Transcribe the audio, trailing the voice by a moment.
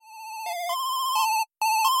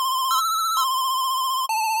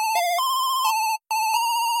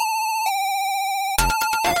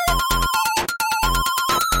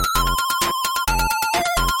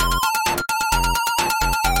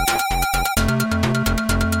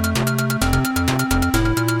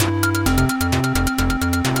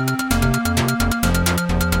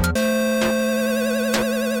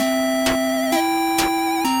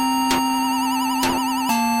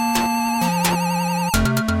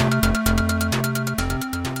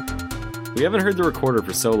We haven't heard the recorder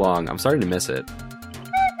for so long. I'm starting to miss it.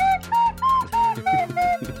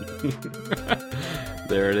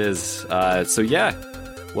 There it is. So yeah,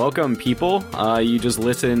 welcome people. You just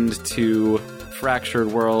listened to Fractured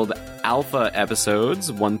World Alpha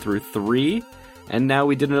episodes 1 through 3, and now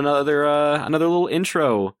we did another little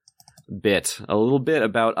intro bit, a little bit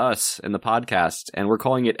about us and the podcast, and we're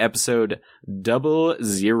calling it episode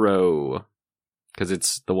 00 because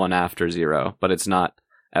it's the one after 0, but it's not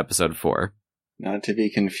episode 4. Not to be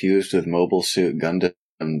confused with Mobile Suit Gundam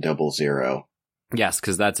 00. Yes,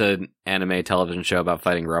 because that's an anime television show about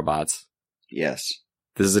fighting robots. Yes.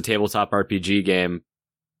 This is a tabletop RPG game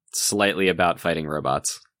slightly about fighting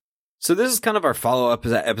robots. So this is kind of our follow-up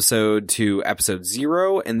episode to episode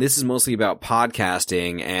 0, and this is mostly about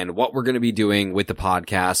podcasting and what we're going to be doing with the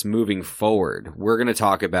podcast moving forward. We're going to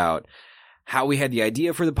talk about how we had the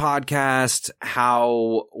idea for the podcast,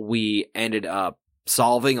 how we ended up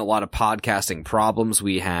solving a lot of podcasting problems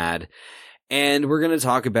we had, and we're going to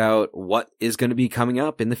talk about what is going to be coming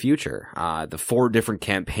up in the future. The 4 different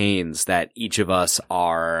campaigns that each of us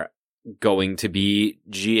are going to be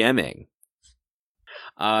GMing.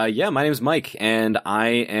 Yeah, my name is Mike, and I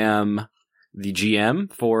am the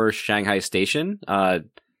GM for Shanghai Station.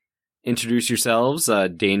 Introduce yourselves,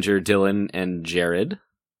 Danger, Dylan, and Jared.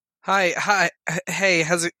 Hi. Hey,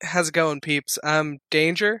 how's it going, peeps? I'm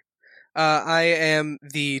Danger. I am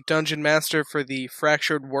the dungeon master for the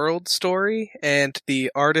Fractured World story and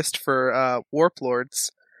the artist for Warp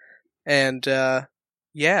Lords. And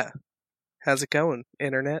yeah, how's it going,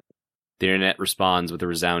 Internet? The Internet responds with a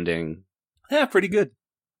resounding, yeah, pretty good.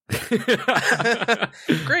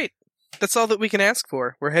 Great. That's all that we can ask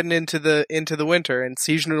for. We're heading into the winter, and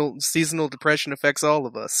seasonal depression affects all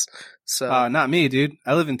of us. So, Not me, dude.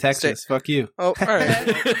 I live in Texas. Fuck you. Oh, all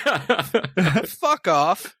right. Fuck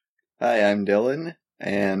off. Hi, I'm Dylan,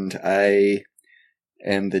 and I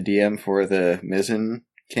am the DM for the Mizzen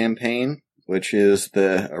campaign, which is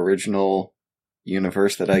the original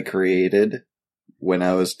universe that I created when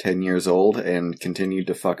I was 10 years old and continued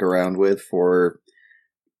to fuck around with for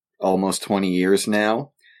almost 20 years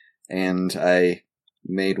now. And I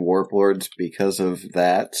made Warp Lords because of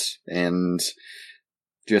that, and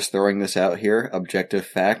just throwing this out here, objective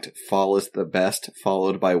fact, fall is the best,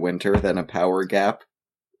 followed by winter, then a power gap,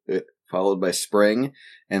 followed by spring,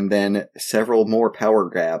 and then several more power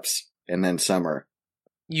gaps, and then summer.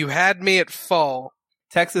 You had me at fall.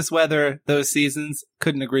 Texas weather, those seasons,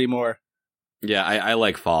 couldn't agree more. Yeah, I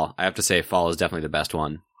like fall. I have to say fall is definitely the best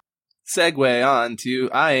one. Segue on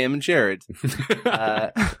to I am Jared.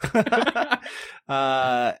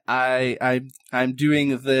 I'm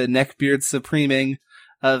doing the neckbeard supreming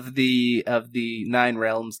of the 9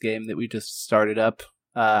 Realms game that we just started up.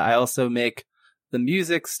 I also make the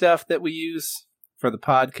music stuff that we use for the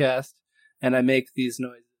podcast, and I make these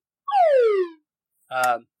noises.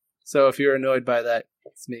 So if you're annoyed by that,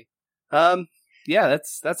 it's me. Yeah,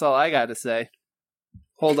 that's all I got to say.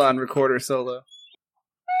 Hold on, recorder solo.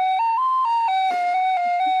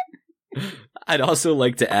 I'd also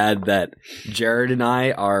like to add that Jared and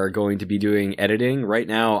I are going to be doing editing. Right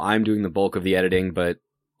now, I'm doing the bulk of the editing, but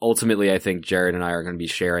ultimately I think Jared and I are going to be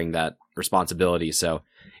sharing that responsibility. So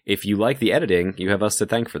if you like the editing, you have us to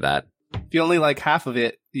thank for that. If you only like half of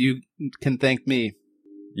it, you can thank me.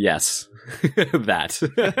 Yes, that.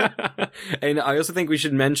 And I also think we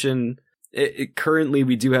should mention, currently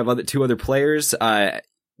we do have 2 other players.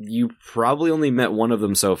 You probably only met one of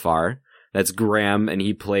them so far. That's Graham, and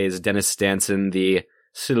he plays Dennis Stanson, the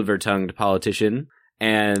silver-tongued politician.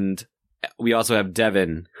 And we also have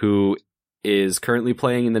Devin, who is currently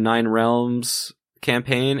playing in the 9 Realms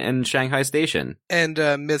campaign and Shanghai Station. And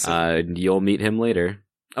Mizzen. You'll meet him later.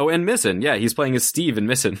 Oh, and Mizzen. Yeah, he's playing as Steve in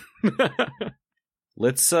Mizzen.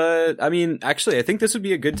 Let's, actually, I think this would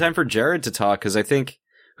be a good time for Jared to talk, because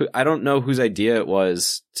I don't know whose idea it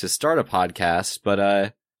was to start a podcast,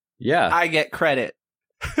 but, yeah. I get credit.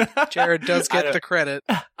 Jared does get the credit.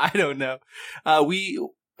 I don't know. We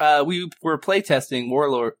were playtesting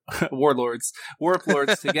Warp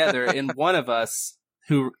Lords together, and one of us,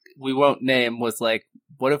 who we won't name, was like,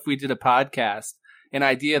 what if we did a podcast? An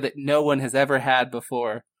idea that no one has ever had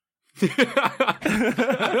before. And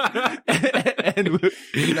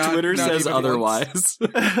Twitter says otherwise.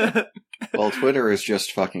 Well, Twitter is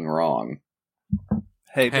just fucking wrong.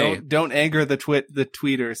 Hey. Don't anger the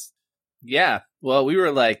tweeters. Yeah, well, we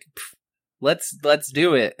were like, let's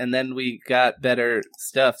do it, and then we got better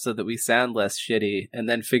stuff so that we sound less shitty, and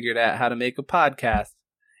then figured out how to make a podcast.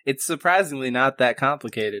 It's surprisingly not that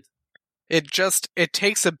complicated. It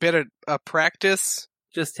takes a bit of practice.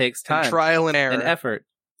 Just takes time, and trial and error, and effort.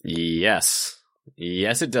 Yes.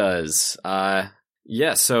 Yes, it does.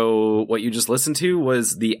 Yeah, so what you just listened to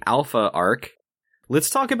was the Alpha arc. Let's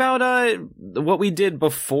talk about what we did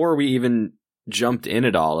before we even jumped in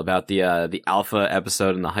at all, about the Alpha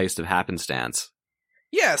episode and the Heist of Happenstance.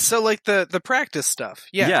 Yeah, so like the practice stuff.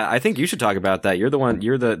 Yeah. Yeah, I think you should talk about that. You're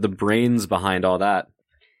the brains behind all that.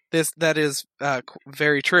 That is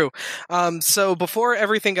very true. So before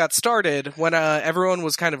everything got started, when everyone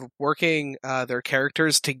was kind of working their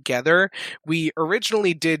characters together, we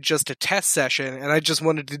originally did just a test session, and I just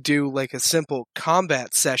wanted to do like a simple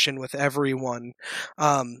combat session with everyone.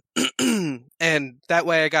 And that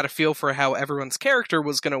way I got a feel for how everyone's character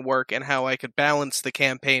was going to work and how I could balance the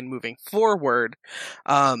campaign moving forward.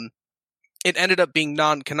 It ended up being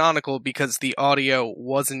non-canonical because the audio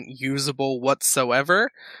wasn't usable whatsoever,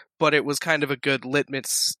 but it was kind of a good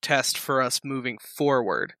litmus test for us moving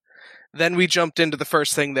forward. Then we jumped into the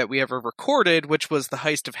first thing that we ever recorded, which was the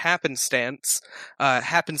Heist of Happenstance.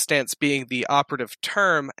 Happenstance being the operative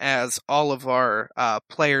term, as all of our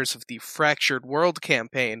players of the Fractured World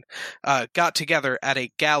campaign got together at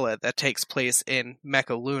a gala that takes place in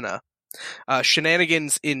Mechaluna.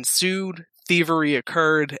 Shenanigans ensued, thievery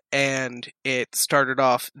occurred, and it started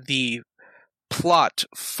off the plot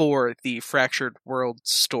for the Fractured World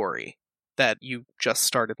story that you just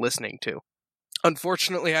started listening to.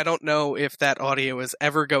 Unfortunately, I don't know if that audio is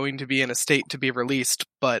ever going to be in a state to be released,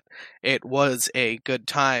 but it was a good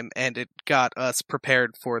time, and it got us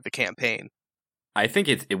prepared for the campaign. I think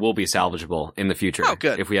it will be salvageable in the future. Oh,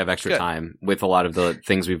 good. If we have extra time with a lot of the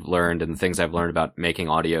things we've learned and the things I've learned about making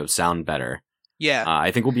audio sound better. Yeah.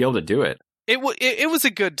 I think we'll be able to do it. It was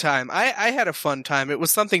a good time. I had a fun time. It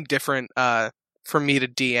was something different for me to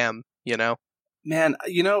DM, you know? Man,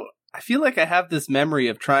 I feel like I have this memory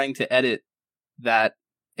of trying to edit that,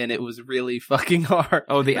 and it was really fucking hard.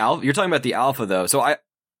 Oh, the Alpha? You're talking about the Alpha, though. So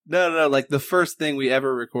No, like the first thing we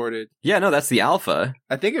ever recorded. Yeah, no, that's the Alpha.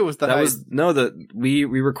 I think it was we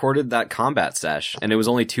recorded that combat sesh, and it was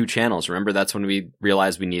only 2 channels. Remember, that's when we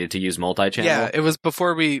realized we needed to use multi-channel? Yeah, it was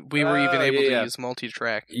before we were even able to use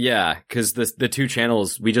multi-track. Yeah, because the 2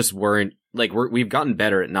 channels, we just weren't, like, we've gotten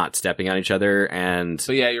better at not stepping on each other, and...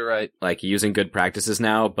 So yeah, you're right. Like, using good practices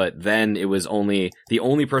now, but then it was the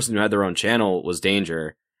only person who had their own channel was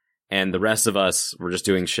Danger. And the rest of us were just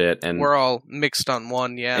doing shit. And we're all mixed on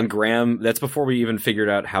one, yeah. And Graham, that's before we even figured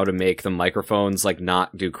out how to make the microphones, like,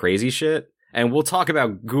 not do crazy shit. And we'll talk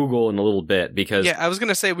about Google in a little bit, because... Yeah, I was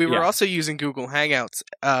gonna say, we were also using Google Hangouts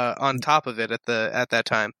on top of it at that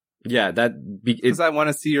time. Yeah, because I want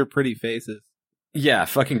to see your pretty faces. Yeah,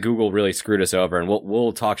 fucking Google really screwed us over, and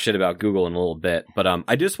we'll talk shit about Google in a little bit. But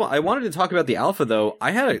I wanted to talk about the Alpha, though.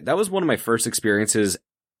 That was one of my first experiences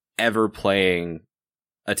ever playing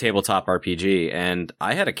a tabletop RPG, and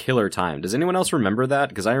I had a killer time. Does anyone else remember that?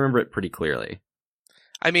 Because I remember it pretty clearly.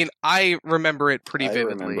 I mean, I remember it pretty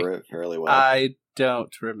vividly. I remember it fairly well. I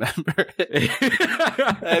don't remember it.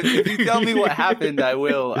 If you tell me what happened, I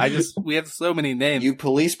will. We have so many names. You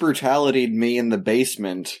police brutality'd me in the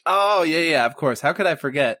basement. Oh, yeah, of course. How could I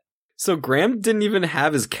forget? So Graham didn't even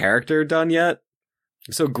have his character done yet.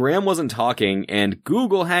 So Graham wasn't talking, and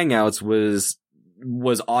Google Hangouts was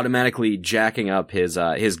automatically jacking up his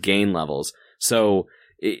gain levels. So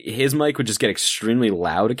his mic would just get extremely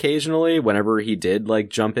loud occasionally whenever he did, like,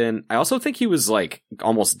 jump in. I also think he was, like,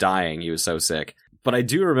 almost dying. He was so sick. But I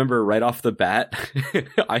do remember right off the bat,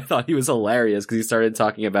 I thought he was hilarious because he started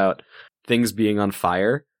talking about things being on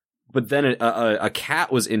fire. But then a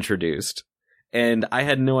cat was introduced, and I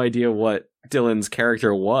had no idea what Dylan's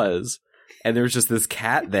character was. And there was just this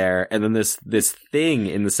cat there, and then this thing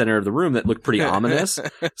in the center of the room that looked pretty ominous.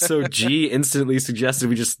 So G instantly suggested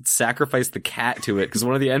we just sacrifice the cat to it, because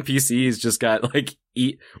one of the NPCs just got, like,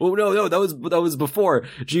 eat. Oh, no, that was before.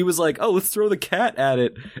 G was like, oh, let's throw the cat at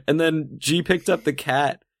it. And then G picked up the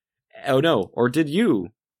cat. Oh, no. Or did you,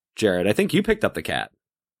 Jared? I think you picked up the cat.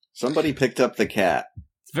 Somebody picked up the cat.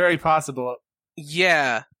 It's very possible.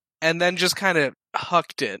 Yeah. And then just kind of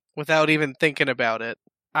hucked it without even thinking about it.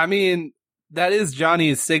 I mean... That is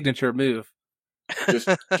Johnny's signature move. Just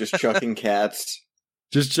chucking cats.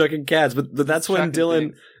 Just chucking cats, but that's when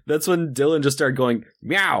Dylan just started going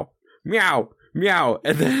meow, meow, meow,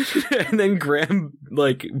 and then Graham,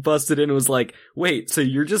 like, busted in and was like, "Wait, so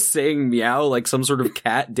you're just saying meow like some sort of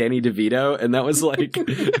cat, Danny DeVito?" And that was, like,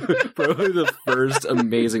 probably the first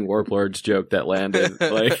amazing Warplords joke that landed.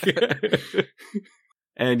 Like,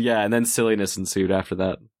 and then silliness ensued after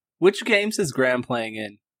that. Which games is Graham playing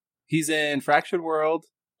in? He's in Fractured World.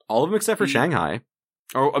 All of them except for Shanghai.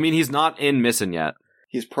 Or, I mean, he's not in Misen yet.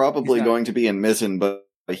 He's probably going to be in Misen, but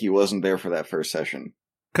he wasn't there for that first session.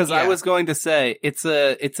 Because I was going to say, it's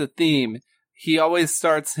a theme. he always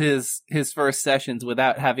starts his first sessions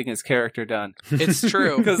without having his character done. It's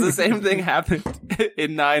true. Because the same thing happened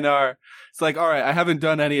in 9R. It's like, all right, I haven't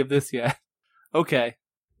done any of this yet. Okay.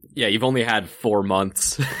 Yeah, you've only had 4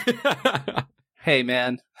 months. Hey,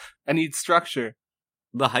 man, I need structure.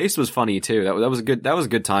 The heist was funny too. That was a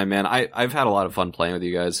good time, man. I've had a lot of fun playing with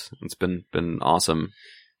you guys. It's been awesome.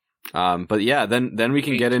 But yeah, then we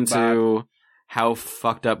can get into how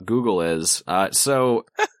fucked up Google is. So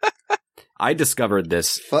I discovered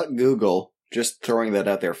this. Fuck Google. Just throwing that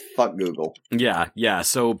out there. Fuck Google. Yeah.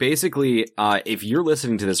 So basically, if you're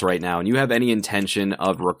listening to this right now and you have any intention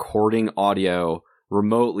of recording audio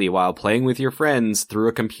remotely while playing with your friends through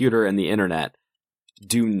a computer and the internet,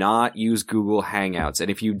 do not use Google Hangouts. And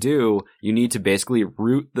if you do, you need to basically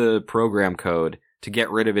root the program code to get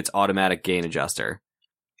rid of its automatic gain adjuster.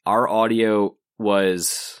 Our audio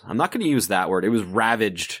was, I'm not going to use that word, it was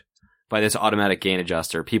ravaged by this automatic gain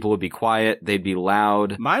adjuster. People would be quiet, they'd be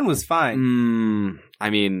loud. Mine was fine. I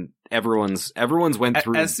mean, everyone's went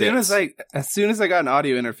through as soon as I got an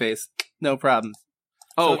audio interface, no problem.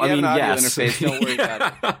 Oh, so I mean, yes. Interface, don't worry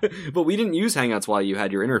about it. But we didn't use Hangouts while you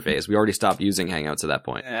had your interface. We already stopped using Hangouts at that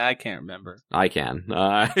point. I can't remember. I can.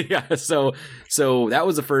 Yeah. So that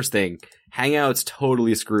was the first thing. Hangouts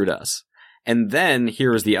totally screwed us. And then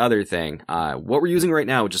here's the other thing. What we're using right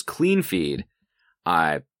now, which is Clean Feed.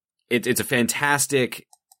 It's a fantastic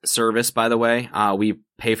service, by the way. We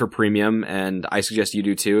pay for premium, and I suggest you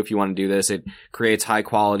do too if you want to do this. It creates high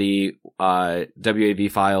quality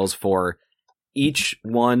WAV files for each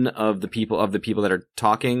one of the people that are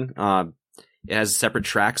talking. It has separate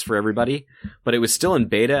tracks for everybody, but it was still in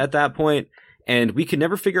beta at that point, and we could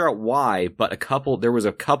never figure out why, but there was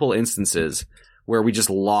a couple instances where we just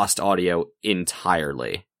lost audio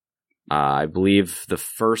entirely. I believe the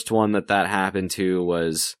first one that happened to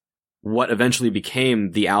was what eventually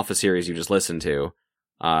became the Alpha series you just listened to.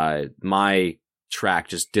 My track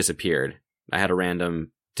just disappeared. I had a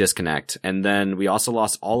random disconnect, and then we also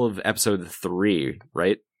lost all of episode 3,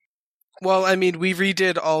 right? Well, I mean, we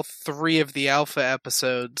redid all 3 of the Alpha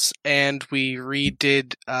episodes, and we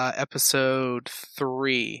redid episode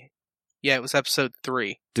 3. Yeah, it was episode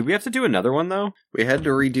 3. Did we have to do another one, though? We had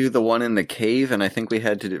to redo the one in the cave, and I think we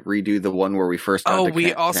had to redo the one where we first got to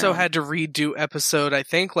we also had to redo episode, I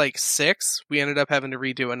think, 6. We ended up having to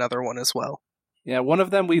redo another one as well. Yeah, one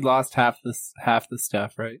of them we lost half the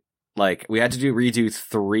stuff, right? Like, we had to redo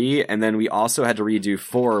 3, and then we also had to redo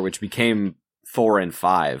 4, which became 4 and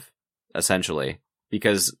 5, essentially.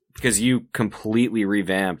 Because you completely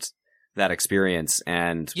revamped that experience,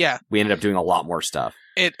 and we ended up doing a lot more stuff.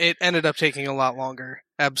 It ended up taking a lot longer,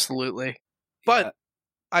 absolutely. But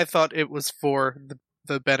I thought it was for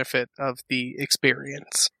the benefit of the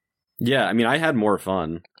experience. Yeah, I mean, I had more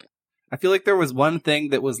fun. I feel like there was one thing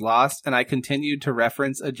that was lost, and I continued to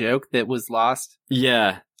reference a joke that was lost.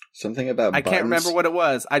 Yeah. Something about buttons. I can't remember what it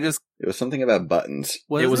was. It was something about buttons.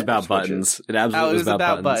 It was about buttons. It absolutely was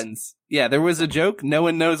about buttons. Yeah, there was a joke. No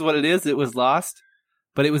one knows what it is. It was lost.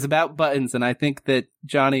 But it was about buttons, and I think that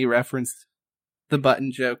Johnny referenced the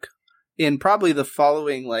button joke in probably the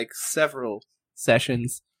following, several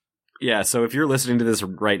sessions. Yeah, so if you're listening to this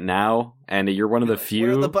right now, and you're one of the few...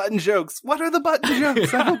 What are the button jokes? What are the button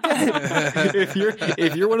jokes? I don't get it.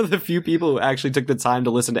 if you're one of the few people who actually took the time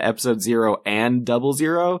to listen to episode 0 and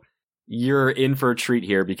 00, you're in for a treat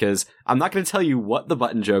here, because I'm not going to tell you what the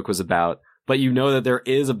button joke was about, but you know that there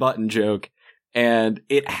is a button joke, and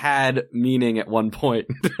it had meaning at one point.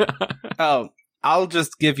 Oh, I'll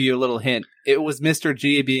just give you a little hint. It was Mr.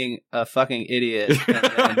 G being a fucking idiot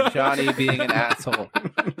and Johnny being an asshole.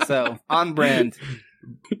 So, on brand.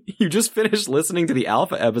 You just finished listening to the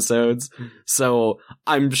Alpha episodes, so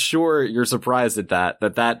I'm sure you're surprised at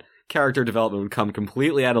that character development would come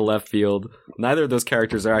completely out of left field. Neither of those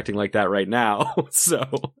characters are acting like that right now, so...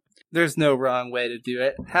 There's no wrong way to do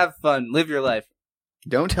it. Have fun. Live your life.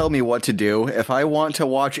 Don't tell me what to do. If I want to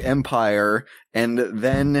watch Empire, and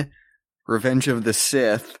then Revenge of the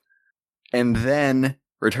Sith, and then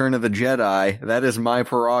Return of the Jedi, that is my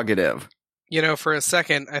prerogative. You know, for a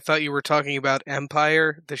second, I thought you were talking about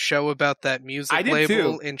Empire, the show about that music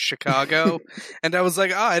label in Chicago. And I was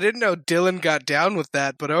like, I didn't know Dylan got down with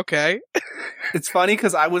that, but okay. It's funny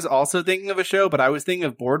because I was also thinking of a show, but I was thinking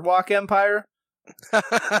of Boardwalk Empire.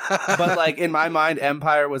 But, in my mind,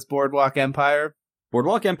 Empire was Boardwalk Empire.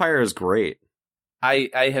 Boardwalk Empire is great.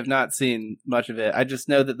 I have not seen much of it. I just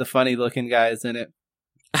know that the funny-looking guy is in it.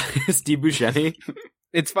 Steve Buscemi?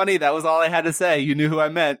 It's funny. That was all I had to say. You knew who I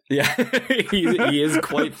meant. Yeah, he is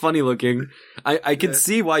quite funny-looking. I can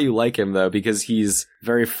see why you like him, though, because he's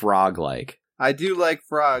very frog-like. I do like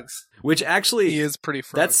frogs. Which actually, He is pretty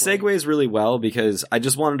frog. that segues really well, because I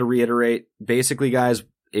just wanted to reiterate, basically, guys,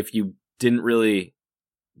 if you didn't really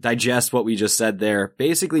digest what we just said there,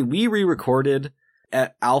 basically, we re-recorded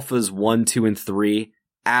at alphas 1, 2, and 3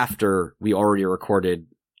 after we already recorded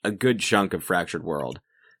a good chunk of Fractured World.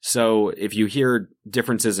 So if you hear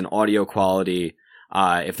differences in audio quality,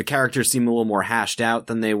 if the characters seem a little more hashed out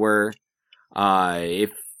than they were,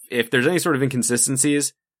 if there's any sort of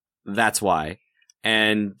inconsistencies, that's why.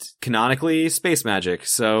 And canonically, space magic.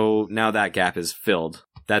 So now that gap is filled.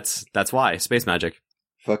 That's why. Space magic.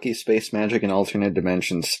 Fucky space magic and alternate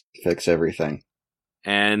dimensions fix everything.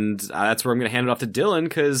 And that's where I'm going to hand it off to Dylan,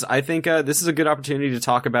 because I think this is a good opportunity to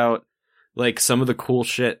talk about like some of the cool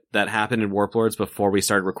shit that happened in Warplords before we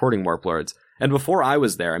started recording Warplords. And before I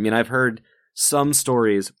was there, I mean, I've heard some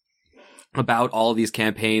stories about all these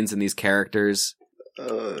campaigns and these characters.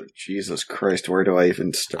 Jesus Christ, where do I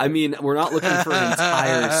even start? I mean, we're not looking for an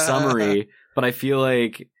entire summary, but I feel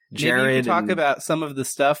like Jared... Maybe you can talk about some of the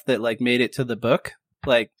stuff that like made it to the book.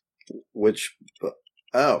 Like, which book?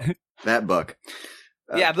 Oh, that book.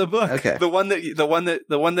 Yeah, the book. Okay. The one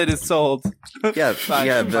that is sold. Yeah,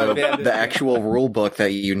 the actual rule book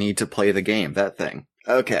that you need to play the game. That thing.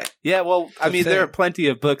 Okay. Yeah, well, I mean, there are plenty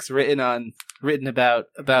of books written about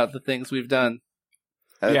the things we've done.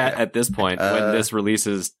 Okay. Yeah, at this point, when this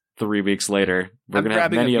releases 3 weeks later, we're going to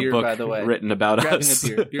have many a book written about us.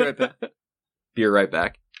 A beer. Be right back. Be right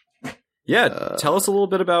back. Yeah, tell us a little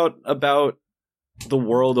bit about the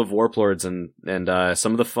world of Warplords and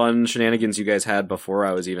some of the fun shenanigans you guys had before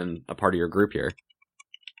I was even a part of your group here.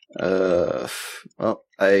 Well,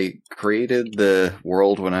 I created the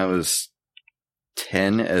world when I was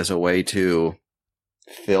 10 as a way to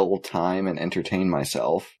fill time and entertain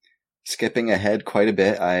myself. Skipping ahead quite a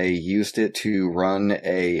bit, I used it to run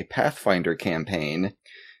a Pathfinder campaign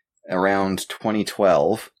around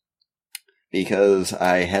 2012 because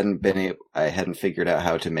I hadn't figured out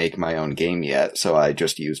how to make my own game yet, so I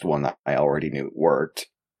just used one that I already knew worked.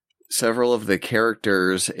 Several of the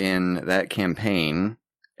characters in that campaign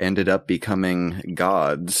ended up becoming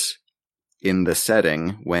gods in the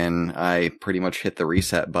setting when I pretty much hit the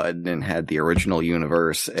reset button and had the original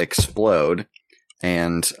universe explode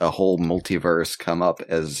and a whole multiverse come up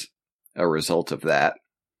as a result of that.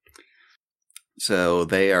 So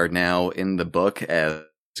they are now in the book as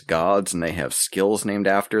gods, and they have skills named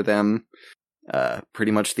after them.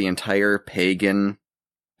 Pretty much the entire pagan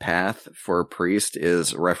path for priest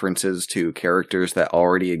is references to characters that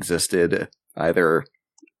already existed, either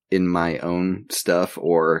in my own stuff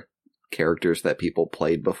or characters that people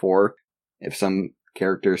played before. If some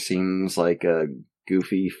character seems like a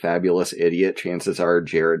goofy, fabulous idiot, chances are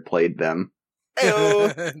Jared played them.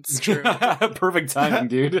 It's true. Perfect timing,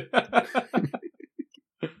 dude.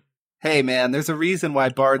 Hey man, there's a reason why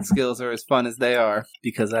bard skills are as fun as they are,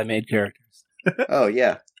 because I made characters. Oh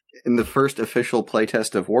yeah. In the first official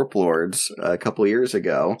playtest of Warplords a couple years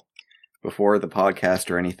ago, before the podcast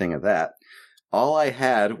or anything of that, all I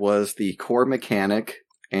had was the core mechanic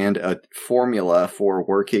and a formula for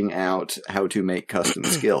working out how to make custom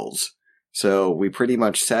skills. So we pretty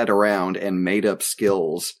much sat around and made up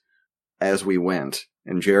skills as we went,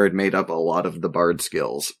 and Jared made up a lot of the bard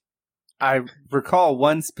skills. I recall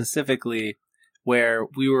one specifically where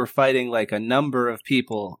we were fighting like a number of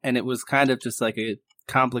people, and it was kind of just like a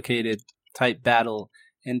complicated type battle.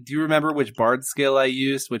 And do you remember which bard skill I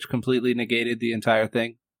used, which completely negated the entire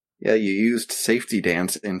thing? Yeah, you used Safety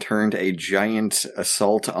Dance and turned a giant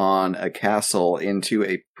assault on a castle into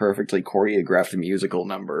a perfectly choreographed musical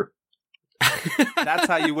number. That's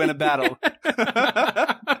how you win a battle.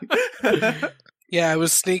 Yeah, I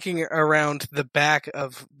was sneaking around the back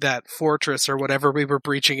of that fortress or whatever we were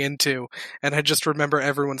breaching into, and I just remember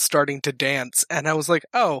everyone starting to dance, and I was like,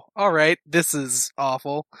 oh, alright, this is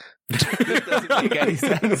awful. This doesn't make any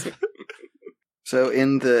sense. So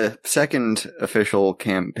in the second official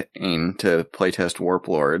campaign to playtest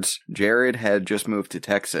Warplords, Jared had just moved to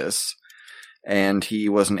Texas, and he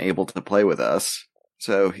wasn't able to play with us.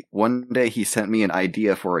 So one day he sent me an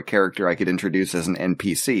idea for a character I could introduce as an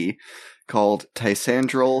NPC called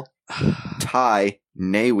Tysandral Ty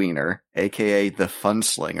Naywiener, aka the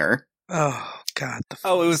Funslinger. Oh, God. It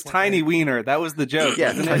was Tiny Wiener. That was the joke,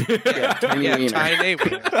 Yeah, wasn't it? Tiny Wiener. Tiny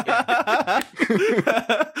Wiener. Yeah.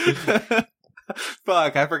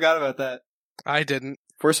 Fuck, I forgot about that. I didn't.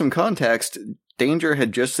 For some context, Danger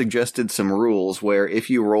had just suggested some rules where if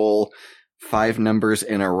you roll 5 numbers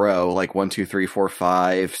in a row, like 1, 2, 3, 4,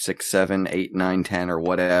 5, 6, 7, 8, 9, 10, or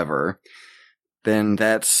whatever, then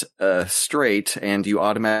that's straight, and you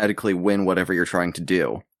automatically win whatever you're trying to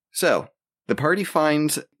do. So, The party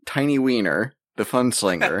finds Tiny Wiener, the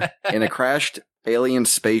Funslinger, in a crashed alien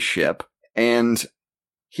spaceship, and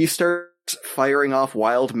he starts firing off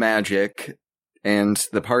wild magic, and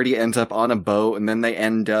the party ends up on a boat, and then they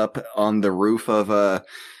end up on the roof of a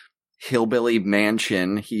hillbilly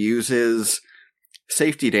mansion. He uses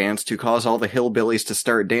safety dance to cause all the hillbillies to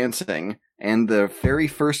start dancing, and the very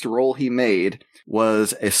first roll he made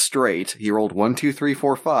was a straight. He rolled 1, 2, 3,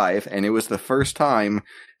 4, 5, and it was the first time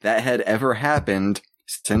that had ever happened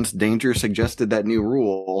since Danger suggested that new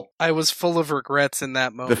rule. I was full of regrets in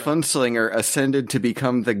that moment. The Funslinger ascended to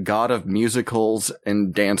become the god of musicals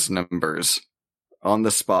and dance numbers on the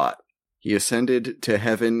spot. He ascended to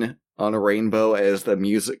heaven on a rainbow as the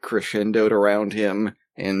music crescendoed around him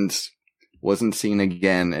and wasn't seen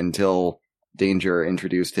again until Danger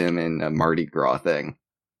introduced him in a Mardi Gras thing.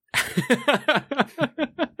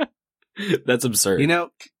 That's absurd. You know,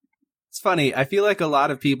 it's funny. I feel like a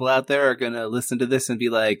lot of people out there are going to listen to this and be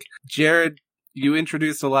like, Jared, you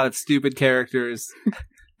introduced a lot of stupid characters,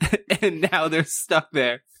 and now they're stuck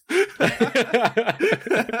there.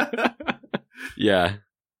 Yeah.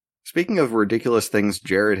 Speaking of ridiculous things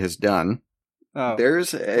Jared has done,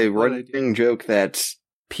 there's a running joke that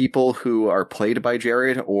people who are played by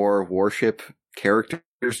Jared or worship characters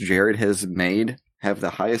Jared has made have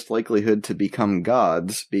the highest likelihood to become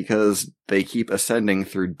gods because they keep ascending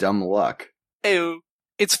through dumb luck. Ew.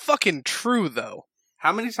 It's fucking true, though.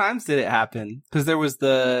 How many times did it happen? Because there was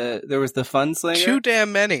the Funslinger. Too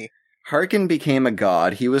damn many. Harkin became a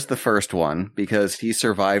god. He was the first one because he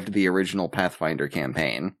survived the original Pathfinder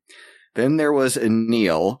campaign. Then there was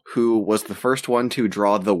Neil, who was the first one to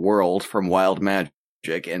draw the world from wild magic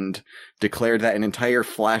and declared that an entire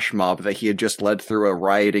flash mob that he had just led through a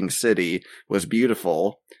rioting city was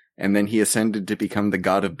beautiful, and then he ascended to become the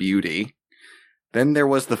god of beauty. Then there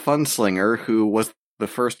was the Funslinger, who was the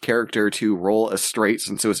first character to roll a straight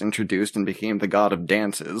since it was introduced and became the god of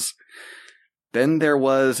dances. Then there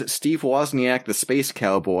was Steve Wozniak, the space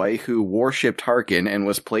cowboy, who worshipped Harkin and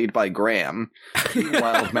was played by Graham. He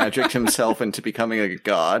wild magicked himself into becoming a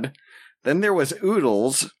god. Then there was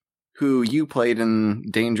Oodles, who you played in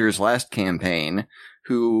Danger's last campaign,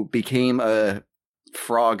 who became a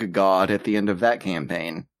frog god at the end of that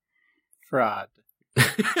campaign. Fraud.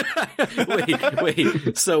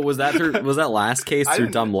 Wait. So was that last case through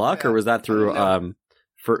dumb luck, or was that through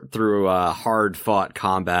hard fought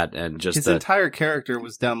combat and just his entire character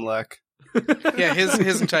was dumb luck? Yeah,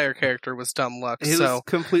 his entire character was dumb luck. It was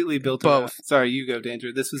completely built both. Sorry, you go,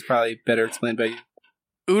 Danger. This was probably better explained by you.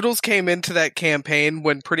 Oodles came into that campaign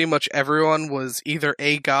when pretty much everyone was either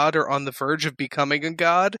a god or on the verge of becoming a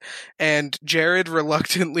god, and Jared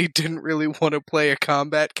reluctantly didn't really want to play a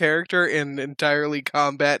combat character in an entirely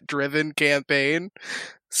combat-driven campaign,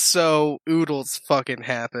 so Oodles fucking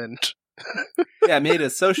happened. Yeah, made a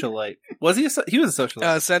socialite. Was he? He was a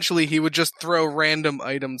socialite. Essentially, he would just throw random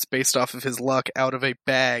items based off of his luck out of a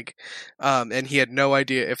bag, and he had no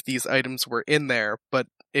idea if these items were in there, but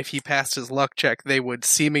if he passed his luck check, they would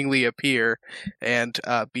seemingly appear and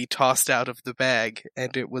be tossed out of the bag,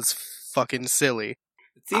 and it was fucking silly.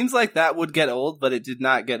 It seems like that would get old, but it did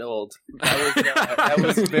not get old. That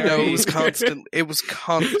was very... No, it was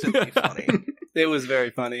constantly funny. It was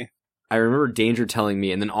very funny. I remember Danger telling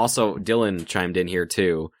me, and then also Dylan chimed in here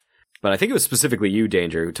too, but I think it was specifically you,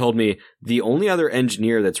 Danger, who told me the only other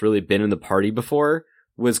engineer that's really been in the party before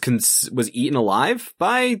was eaten alive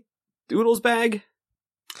by Oodles' bag.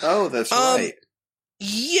 Oh, that's right.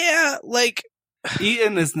 Yeah, like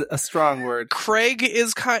eaten is a strong word. Craig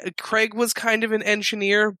was kind of an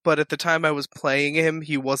engineer, but at the time I was playing him,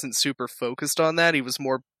 he wasn't super focused on that. He was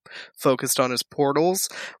more focused on his portals.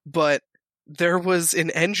 But there was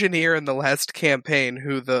an engineer in the last campaign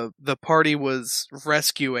who the party was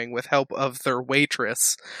rescuing with help of their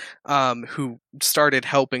waitress, who started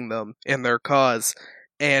helping them in their cause.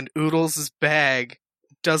 And Oodles' bag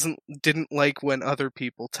didn't like when other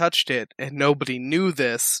people touched it, and nobody knew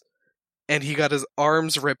this, and he got his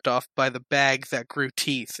arms ripped off by the bag that grew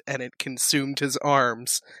teeth, and it consumed his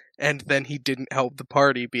arms, and then he didn't help the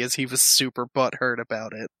party because he was super butthurt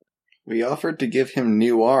about it. We offered to give him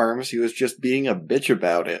new arms, he was just being a bitch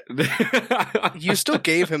about it. You still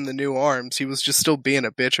gave him the new arms, he was just still being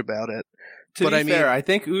a bitch about it. To be fair, I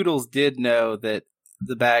think Oodles did know that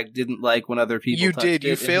the bag didn't like when other people touched it. You did,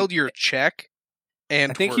 you failed your check.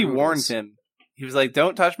 And I think he warned him. He was like,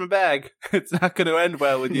 don't touch my bag. It's not going to end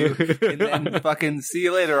well with you. And then fucking see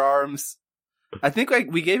you later, arms. I think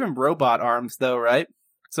we gave him robot arms, though, right?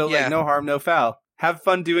 So, yeah. No harm, no foul. Have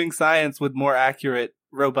fun doing science with more accurate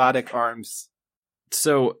robotic arms.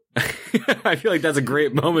 So I feel like that's a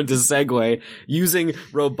great moment to segue, using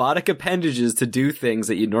robotic appendages to do things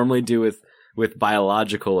that you normally do with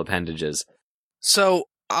biological appendages. So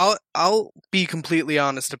I'll be completely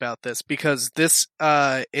honest about this, because this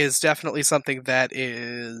is definitely something that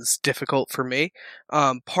is difficult for me.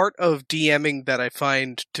 Part of DMing that I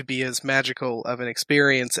find to be as magical of an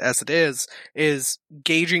experience as it is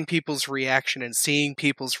gauging people's reaction and seeing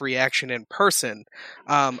people's reaction in person.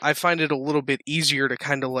 I find it a little bit easier to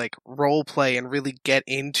kind of like role play and really get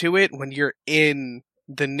into it when you're in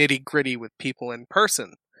the nitty gritty with people in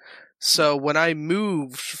person. So when I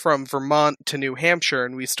moved from Vermont to New Hampshire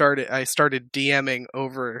and I started DMing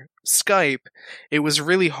over Skype, it was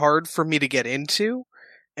really hard for me to get into,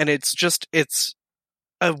 and it's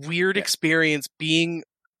a weird experience being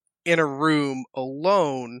in a room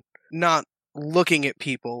alone, not looking at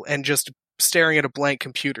people and just staring at a blank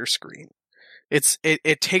computer screen.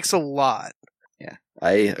 It takes a lot. Yeah,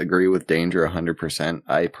 I agree with Danger 100%.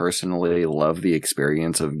 I personally love the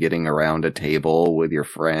experience of getting around a table with your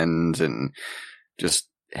friends and just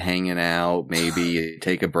hanging out. Maybe you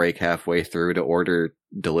take a break halfway through to order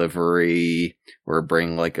delivery, or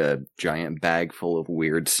bring like a giant bag full of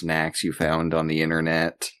weird snacks you found on the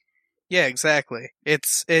internet. Yeah, exactly.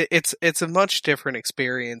 It's a much different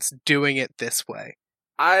experience doing it this way.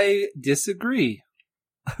 I disagree.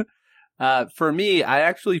 For me, I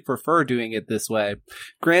actually prefer doing it this way.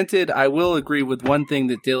 Granted, I will agree with one thing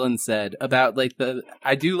that Dylan said about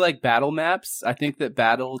I do like battle maps. I think that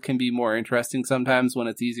battle can be more interesting sometimes when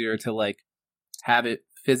it's easier to have it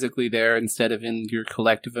physically there instead of in your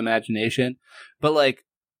collective imagination. But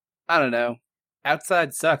I don't know.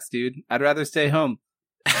 Outside sucks, dude. I'd rather stay home.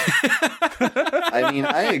 I mean,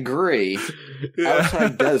 I agree.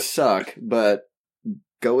 Outside does suck, but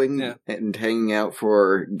going and hanging out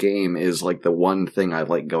for game is the one thing I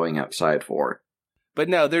like going outside for. But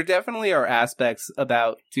no, there definitely are aspects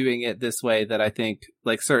about doing it this way that I think,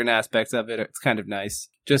 certain aspects of it, it's kind of nice.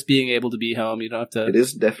 Just being able to be home, you don't have to... It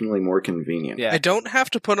is definitely more convenient. Yeah. I don't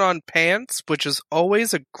have to put on pants, which is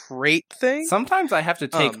always a great thing. Sometimes I have to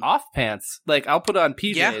take off pants. I'll put on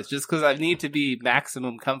PJs just because I need to be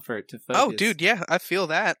maximum comfort to focus. Oh, dude, yeah, I feel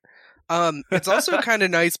that. It's also kind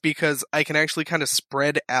of nice because I can actually kind of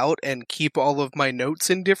spread out and keep all of my notes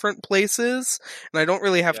in different places, and I don't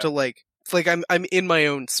really have to I'm in my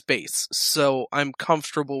own space, so I'm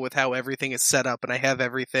comfortable with how everything is set up, and I have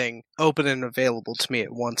everything open and available to me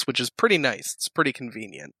at once, which is pretty nice. It's pretty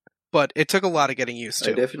convenient, but it took a lot of getting used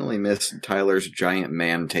to. I definitely miss Tyler's giant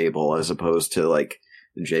man table as opposed to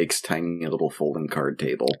Jake's tiny little folding card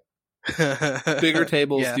table. Bigger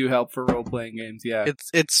tables do help for role-playing games, yeah.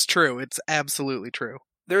 It's true. It's absolutely true.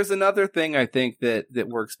 There's another thing I think that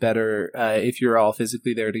works better if you're all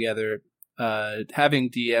physically there together. Having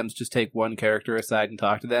DMs just take one character aside and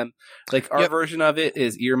talk to them. Our version of it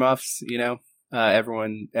is earmuffs,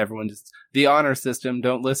 everyone just... The honor system,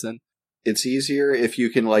 don't listen. It's easier if you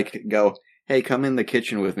can, go, hey, come in the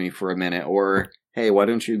kitchen with me for a minute, or, hey, why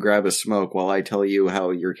don't you grab a smoke while I tell you how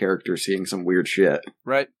your character's seeing some weird shit.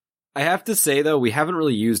 Right. I have to say, though, we haven't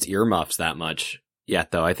really used earmuffs that much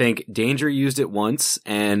yet, though. I think Danger used it once,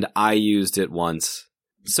 and I used it once.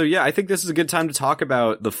 So, yeah, I think this is a good time to talk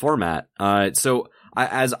about the format. I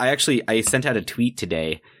sent out a tweet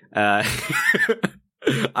today. I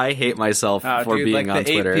hate myself for being on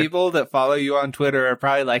Twitter. The 8 people that follow you on Twitter are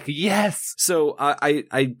probably yes! So,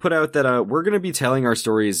 I put out that we're going to be telling our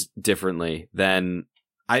stories differently than...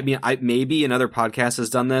 maybe another podcast has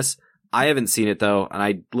done this. I haven't seen it, though, and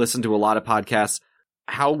I listen to a lot of podcasts.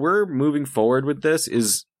 How we're moving forward with this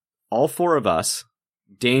is all 4 of us,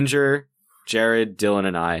 Danger, Jared, Dylan,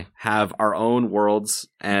 and I, have our own worlds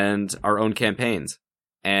and our own campaigns.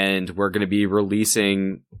 And we're going to be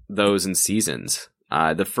releasing those in seasons.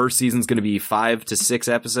 The first season's going to be 5 to 6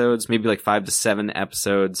 episodes, maybe 5 to 7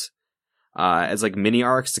 episodes, as mini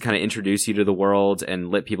arcs to kind of introduce you to the world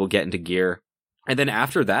and let people get into gear. And then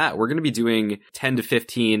after that, we're going to be doing 10 to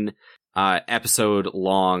 15 episode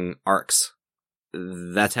long arcs.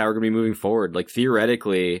 That's how we're going to be moving forward.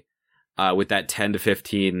 Theoretically, with that 10 to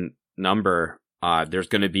 15 number, there's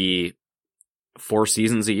going to be 4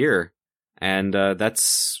 seasons a year. And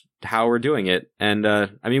that's how we're doing it. And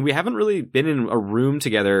we haven't really been in a room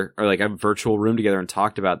together, or a virtual room together, and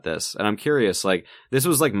talked about this. And I'm curious, this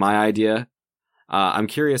was my idea. I'm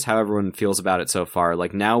curious how everyone feels about it so far.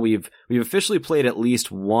 Now we've officially played at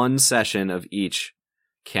least 1 session of each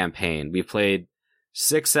campaign. We've played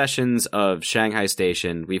 6 sessions of Shanghai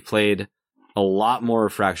Station. We've played a lot more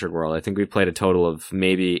of Fractured World. I think we've played a total of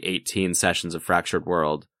maybe 18 sessions of Fractured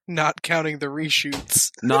World. Not counting the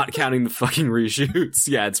reshoots. Not counting the fucking reshoots.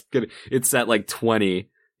 Yeah, it's at like 20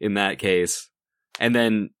 in that case. And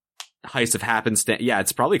then Heist of Happenstance. Yeah,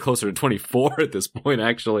 it's probably closer to 24 at this point,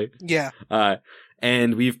 actually. Yeah.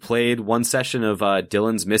 And we've played one session of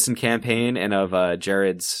Dylan's Missing campaign and of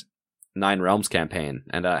Jared's Nine Realms campaign.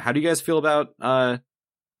 And how do you guys feel about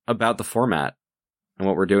the format and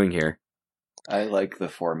what we're doing here? I like the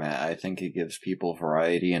format. I think it gives people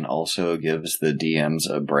variety and also gives the DMs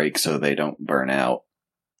a break so they don't burn out.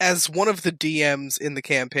 As one of the DMs in the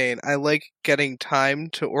campaign, I like getting time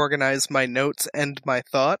to organize my notes and my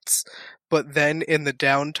thoughts, but then in the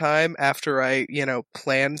downtime, after I,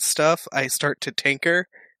 plan stuff, I start to tinker,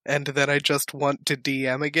 and then I just want to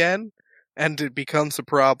DM again, and it becomes a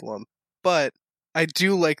problem. But I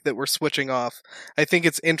do like that we're switching off. I think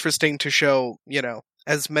it's interesting to show,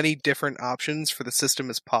 as many different options for the system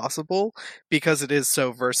as possible, because it is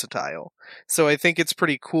so versatile. So I think it's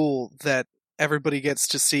pretty cool that everybody gets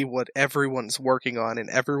to see what everyone's working on, and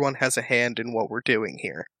everyone has a hand in what we're doing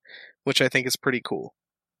here, which I think is pretty cool.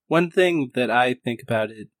 One thing that I think about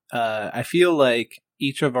it, I feel like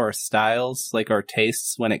each of our styles, like our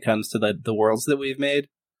tastes when it comes to the worlds that we've made,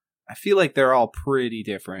 I feel like they're all pretty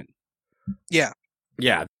different. Yeah.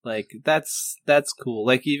 Yeah. Like, that's cool.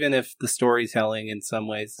 Like, even if the storytelling in some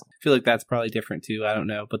ways, I feel like that's probably different too. I don't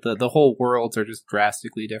know. But the whole worlds are just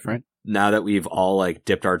drastically different. Now that we've all, like,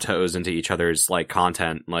 dipped our toes into each other's, like,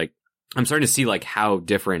 content, like, I'm starting to see, like, how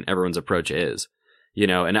different everyone's approach is.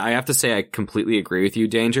 And I have to say I completely agree with you,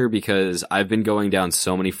 Danger, because I've been going down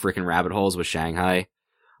so many freaking rabbit holes with Shanghai.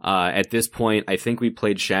 At this point, I think we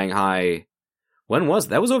played Shanghai. When was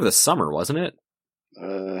that? Was over the summer, wasn't it?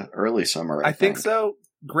 Early summer, I think so.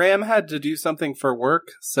 Graham had to do something for work,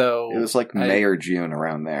 so it was like May or June,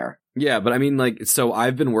 around there. Yeah, but I mean, like, so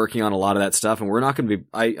I've been working on a lot of that stuff, and we're not going to be.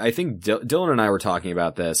 I think Dylan and I were talking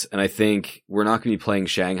about this, and I think we're not going to be playing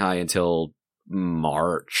Shanghai until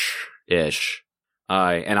March-ish.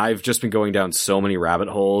 And I've just been going down so many rabbit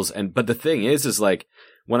holes, but the thing is like,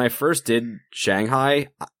 when I first did Shanghai,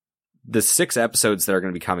 the 6 episodes that are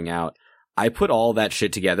going to be coming out, I put all that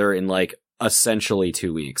shit together in like essentially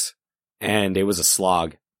 2 weeks. And it was a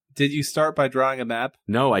slog. Did you start by drawing a map?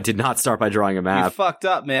 No, I did not start by drawing a map. You fucked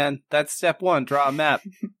up, man. That's step 1, draw a map.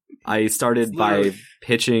 I started by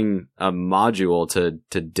pitching a module to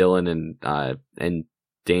Dylan and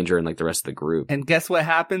Danger and like the rest of the group. And guess what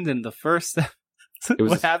happened in the first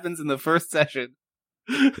what happens in the first session?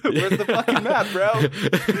 Where's the fucking map, bro?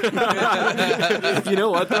 You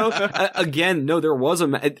know what, though? Again, no, there was a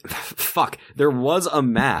map. There was a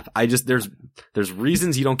map. There's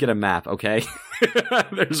reasons you don't get a map, okay?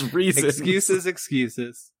 There's reasons.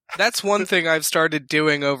 Excuses. That's one thing I've started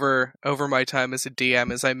doing over my time as a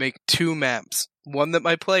DM, is I make 2 maps. One that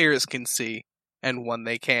my players can see, and one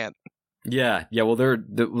they can't. Yeah, well,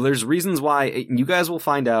 there's reasons why. You guys will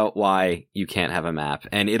find out why you can't have a map,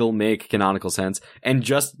 and it'll make canonical sense. And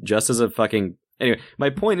just as a fucking... Anyway,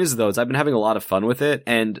 my point is, though, is I've been having a lot of fun with it,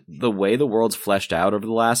 and the way the world's fleshed out over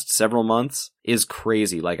the last several months is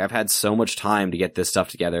crazy. Like, I've had so much time to get this stuff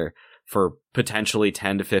together for potentially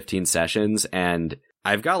 10 to 15 sessions, and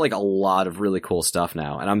I've got, like, a lot of really cool stuff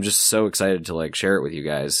now, and I'm just so excited to, like, share it with you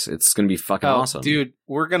guys. It's gonna be fucking awesome. Dude,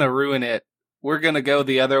 we're gonna ruin it. We're gonna go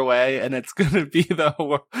the other way, and it's gonna be the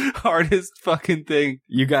hardest fucking thing.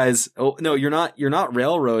 You guys, oh no, you're not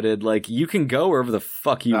railroaded. Like, you can go wherever the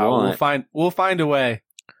fuck you want. We'll find a way.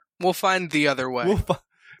 We'll find the other way.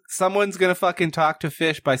 Someone's gonna fucking talk to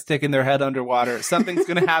fish by sticking their head underwater. Something's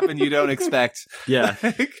gonna happen you don't expect. Yeah,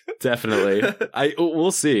 definitely.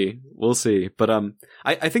 We'll see. But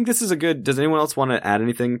I think this is a good. Does anyone else want to add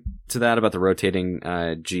anything to that about the rotating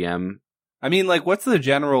GM? I mean, like, what's the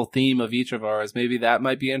general theme of each of ours? Maybe that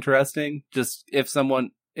might be interesting. Just if someone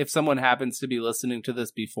happens to be listening to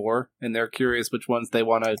this before and they're curious which ones they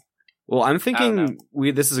want to. Well, I'm thinking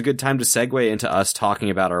this is a good time to segue into us talking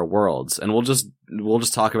about our worlds, and we'll just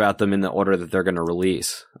talk about them in the order that they're going to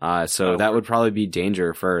release. That would probably be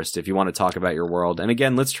Danger first if you want to talk about your world. And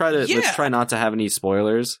again, let's try not to have any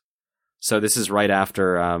spoilers. So this is right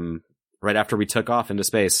after we took off into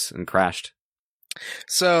space and crashed.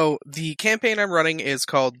 So the campaign I'm running is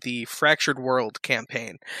called the Fractured World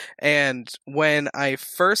campaign, and when I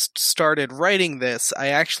first started writing this, I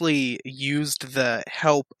actually used the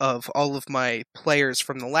help of all of my players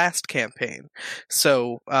from the last campaign.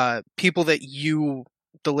 So people that you,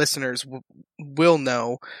 the listeners, will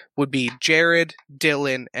know would be Jared,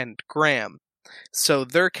 Dylan, and Graham. So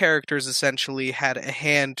their characters essentially had a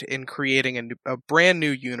hand in creating a brand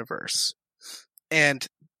new universe. And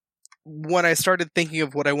when I started thinking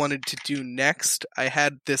of what I wanted to do next, I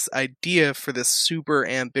had this idea for this super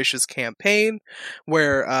ambitious campaign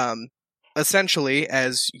where, essentially,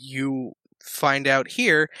 as you find out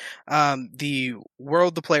here, the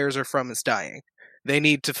world the players are from is dying. They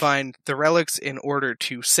need to find the relics in order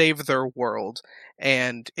to save their world,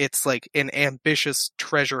 and it's like an ambitious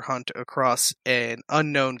treasure hunt across an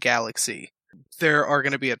unknown galaxy. There are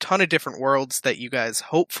going to be a ton of different worlds that you guys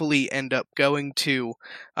hopefully end up going to.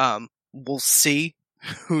 We'll see.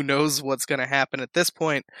 Who knows what's going to happen at this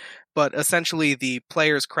point, but essentially the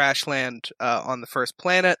players crash land on the first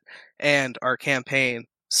planet, and our campaign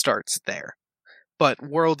starts there. But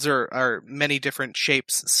worlds are many different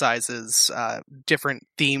shapes, sizes, different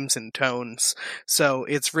themes and tones. So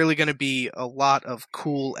it's really going to be a lot of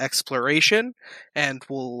cool exploration, and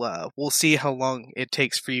we'll see how long it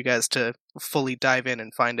takes for you guys to fully dive in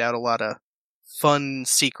and find out a lot of fun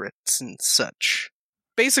secrets and such.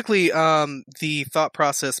 Basically, the thought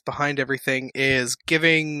process behind everything is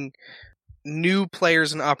giving new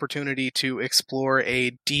players an opportunity to explore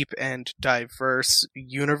a deep and diverse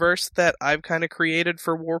universe that I've kind of created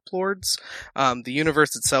for Warplords. The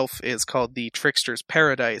universe itself is called the Trickster's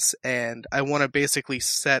Paradise, and I want to basically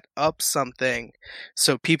set up something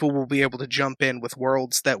so people will be able to jump in with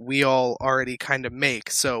worlds that we all already kind of make.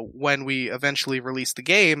 So when we eventually release the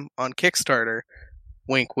game on Kickstarter,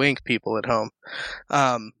 wink wink people at home,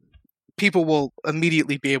 people will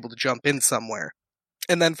immediately be able to jump in somewhere.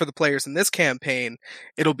 And then for the players in this campaign,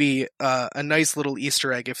 it'll be a nice little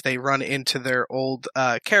Easter egg if they run into their old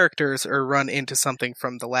characters or run into something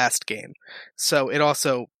from the last game. So it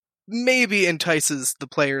also maybe entices the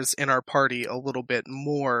players in our party a little bit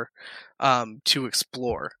more to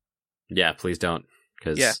explore. Yeah, please don't.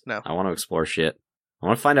 Because no. I want to explore shit. I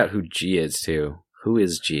want to find out who G is, too. Who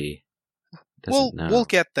is G? We'll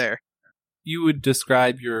get there. You would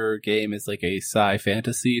describe your game as like a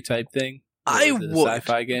sci-fantasy type thing? I would. A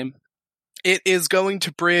sci-fi game? It is going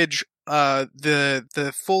to bridge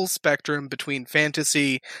the full spectrum between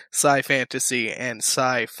fantasy, sci-fantasy, and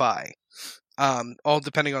sci-fi. All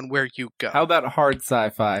depending on where you go. How about hard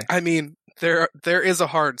sci-fi? I mean, there is a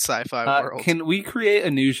hard sci-fi world. Can we create a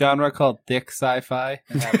new genre called thick sci-fi?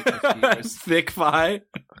 Thick-fi?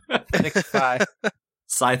 Thick-fi.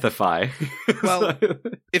 Sci-fi. Well,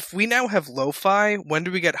 if we now have lo-fi, when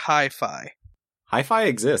do we get hi-fi? Hi-fi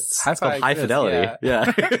exists. Hi-fi it's called High Fidelity.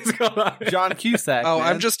 Yeah. It's called John Cusack. Oh,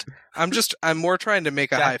 man. I'm more trying to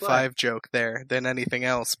make a Jack high Black. five joke there than anything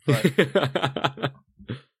else. But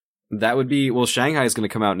that would be, well, Shanghai is going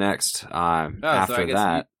to come out next after so I guess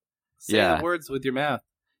that. Say the words with your mouth.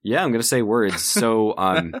 Yeah, I'm going to say words. So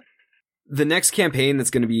the next campaign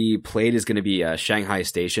that's going to be played is going to be Shanghai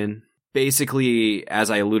Station. Basically,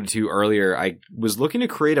 as I alluded to earlier, I was looking to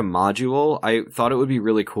create a module. I thought it would be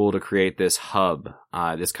really cool to create this hub,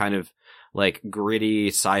 this kind of like gritty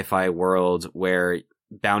sci-fi world where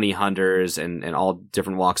bounty hunters and all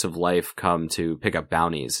different walks of life come to pick up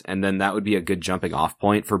bounties. And then that would be a good jumping off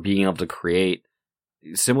point for being able to create,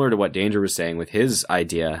 similar to what Danger was saying with his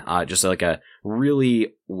idea, just like a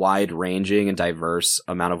really wide ranging and diverse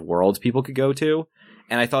amount of worlds people could go to.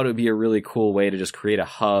 And I thought it would be a really cool way to just create a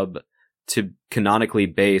hub to canonically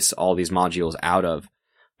base all these modules out of.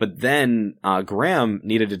 But then Graham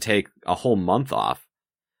needed to take a whole month off.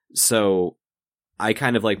 So I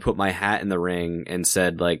kind of like put my hat in the ring and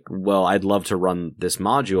said like, well, I'd love to run this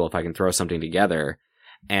module if I can throw something together.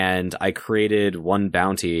 And I created one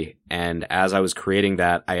bounty. And as I was creating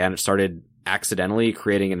that, I started accidentally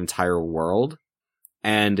creating an entire world.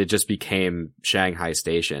 And it just became Shanghai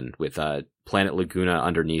Station with Planet Laguna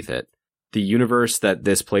underneath it. The universe that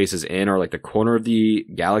this place is in, or like the corner of the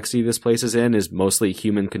galaxy this place is in, is mostly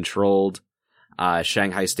human controlled.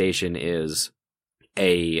 Shanghai Station is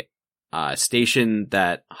a station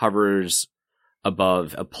that hovers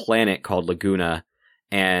above a planet called Laguna,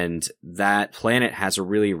 and that planet has a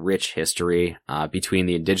really rich history between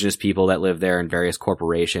the indigenous people that live there and various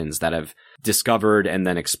corporations that have discovered and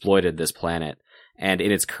then exploited this planet. And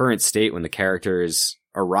in its current state, when the characters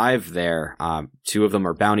arrive there, 2 of them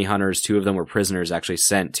are bounty hunters, 2 of them were prisoners actually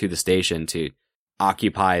sent to the station to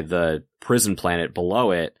occupy the prison planet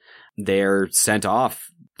below it. They're sent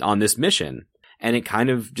off on this mission. And it kind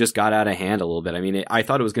of just got out of hand a little bit. I mean, I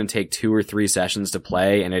thought it was going to take 2 or 3 sessions to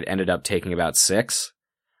play, and it ended up taking about 6.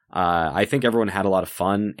 I think everyone had a lot of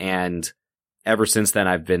fun, and ever since then,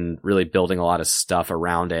 I've been really building a lot of stuff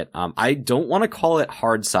around it. I don't want to call it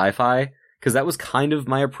hard sci-fi, because that was kind of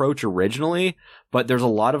my approach originally, but there's a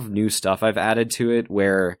lot of new stuff I've added to it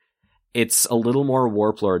where it's a little more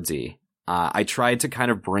Warplords-y. I tried to kind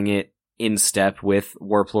of bring it in step with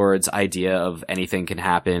Warplord's idea of anything can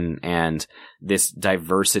happen and this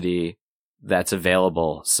diversity that's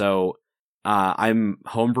available. So I'm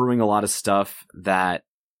homebrewing a lot of stuff that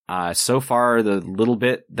so far the little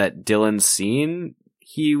bit that Dylan's seen,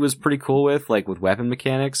 he was pretty cool with, like with weapon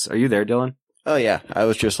mechanics. Are you there, Dylan? Oh yeah, I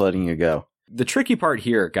was just letting you go. The tricky part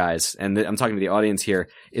here, guys, and I'm talking to the audience here,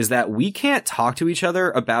 is that we can't talk to each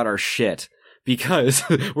other about our shit because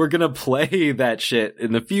we're going to play that shit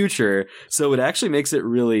in the future. So it actually makes it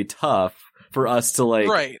really tough for us to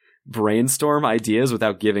like brainstorm ideas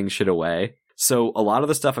without giving shit away. So a lot of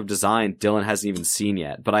the stuff I've designed, Dylan hasn't even seen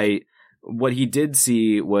yet, but what he did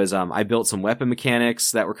see was, I built some weapon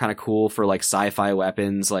mechanics that were kind of cool for like sci-fi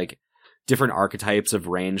weapons, like different archetypes of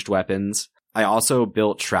ranged weapons. I also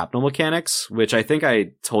built shrapnel mechanics, which I think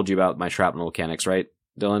I told you about my shrapnel mechanics, right,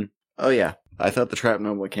 Dylan? Oh yeah. I thought the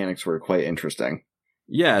shrapnel mechanics were quite interesting.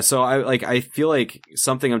 Yeah, so I feel like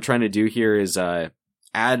something I'm trying to do here is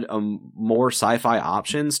add more sci-fi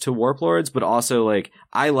options to Warplords, but also like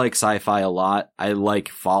I like sci-fi a lot. I like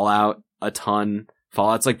Fallout a ton.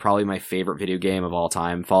 Fallout's like probably my favorite video game of all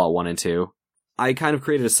time, Fallout 1 and 2. I kind of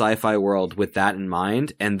created a sci-fi world with that in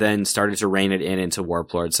mind and then started to rein it into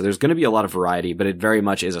Warplords. So there's going to be a lot of variety, but it very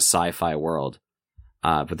much is a sci-fi world.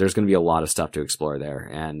 But there's going to be a lot of stuff to explore there.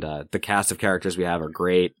 And the cast of characters we have are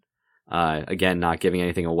great. Again, not giving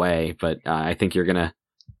anything away, but I think you're going to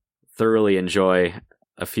thoroughly enjoy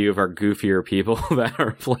a few of our goofier people that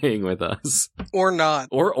are playing with us. Or not.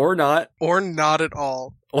 Or not. Or not at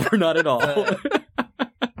all. Or not at all.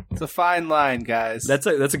 It's a fine line, guys. That's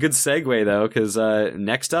a good segue though, because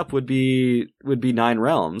next up would be Nine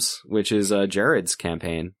Realms, which is Jared's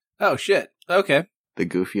campaign. Oh shit. Okay. The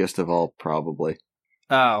goofiest of all, probably.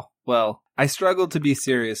 Oh, well, I struggled to be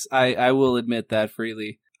serious. I will admit that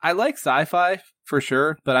freely. I like sci-fi for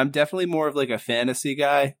sure, but I'm definitely more of like a fantasy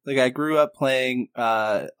guy. Like I grew up playing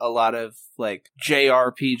a lot of like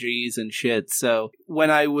JRPGs and shit. So when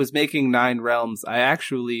I was making Nine Realms,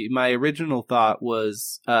 my original thought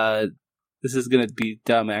was, this is going to be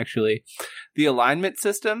dumb actually, the alignment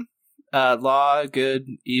system, law, good,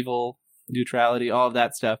 evil, neutrality, all of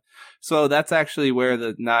that stuff. So that's actually where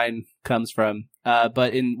the 9 comes from.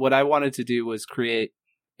 But in what I wanted to do was create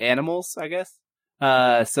animals, I guess.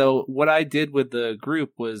 So what I did with the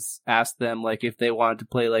group was ask them, like, if they wanted to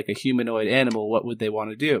play like a humanoid animal, what would they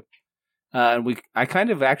want to do? I kind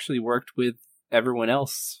of actually worked with everyone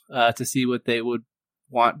else, to see what they would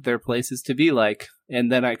want their places to be like.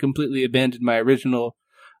 And then I completely abandoned my original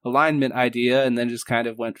alignment idea and then just kind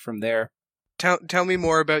of went from there. Tell me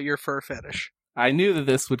more about your fur fetish. I knew that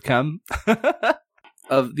this would come.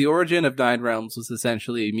 Of the origin of Nine Realms was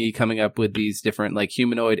essentially me coming up with these different like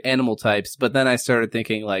humanoid animal types, but then I started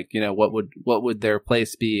thinking like, you know, what would their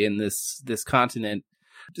place be in this continent?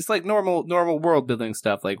 Just like normal world building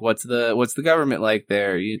stuff, like what's the government like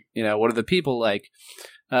there? You know, what are the people like?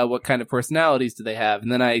 What kind of personalities do they have?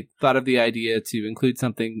 And then I thought of the idea to include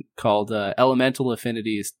something called elemental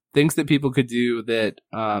affinities, things that people could do that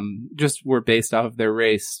just were based off of their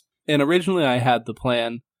race. And originally I had the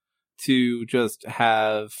plan to just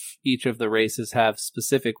have each of the races have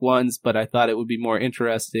specific ones, but I thought it would be more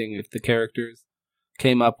interesting if the characters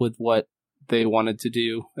came up with what they wanted to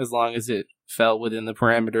do, as long as it fell within the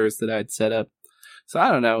parameters that I'd set up. So I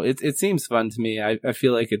don't know. It seems fun to me. I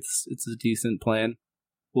feel like it's a decent plan.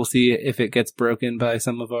 We'll see if it gets broken by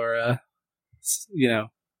some of our,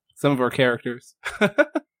 some of our characters.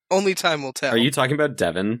 Only time will tell. Are you talking about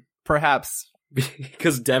Devin? Perhaps.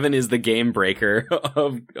 Because Devin is the game breaker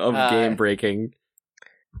of game breaking.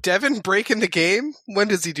 Devin breaking the game? When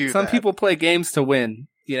does he do that? Some people play games to win,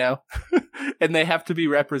 you know, and they have to be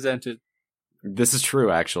represented. This is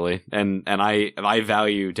true, actually, and I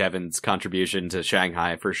value Devin's contribution to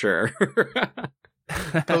Shanghai for sure.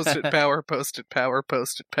 Post-it power, post-it power,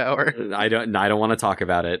 post-it power. I don't want to talk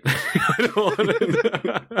about it.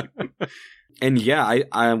 And yeah,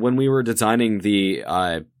 I when we were designing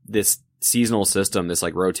the this seasonal system, this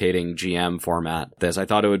like rotating GM format, I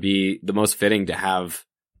thought it would be the most fitting to have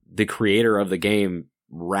the creator of the game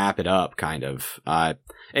wrap it up, kind of. And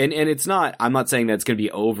it's not, I'm not saying that it's going to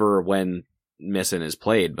be over when Missin is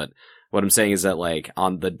played, but what I'm saying is that like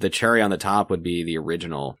on the cherry on the top would be the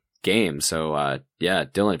original game. So yeah,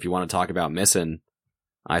 Dylan, if you want to talk about Missin,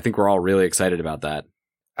 I think we're all really excited about that.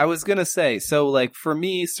 I was going to say, so like for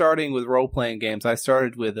me, starting with role-playing games, I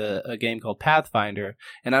started with a game called Pathfinder,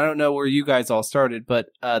 and I don't know where you guys all started, but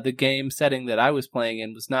the game setting that I was playing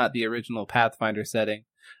in was not the original Pathfinder setting.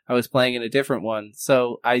 I was playing in a different one.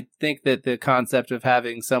 So I think that the concept of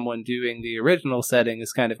having someone doing the original setting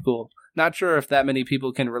is kind of cool. Not sure if that many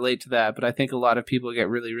people can relate to that, but I think a lot of people get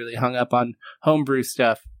really, really hung up on homebrew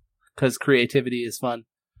stuff because creativity is fun.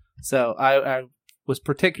 So I was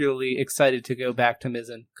particularly excited to go back to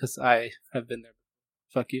Mizzen because I have been there.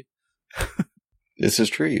 Fuck you. This is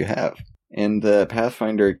true, you have. In the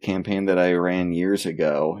Pathfinder campaign that I ran years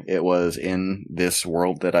ago, it was in this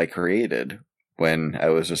world that I created when I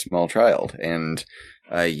was a small child, and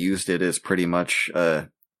I used it as pretty much a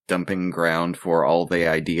dumping ground for all the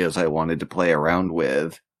ideas I wanted to play around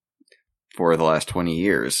with for the last 20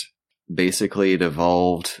 years. Basically, it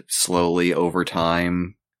evolved slowly over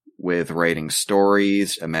time with writing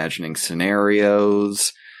stories, imagining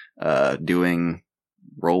scenarios, doing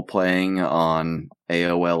role-playing on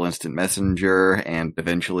AOL Instant Messenger, and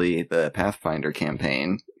eventually the Pathfinder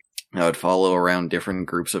campaign. I would follow around different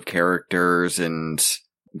groups of characters and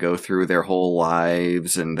go through their whole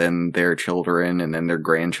lives, and then their children, and then their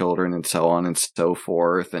grandchildren, and so on and so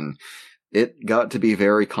forth, and it got to be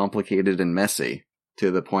very complicated and messy,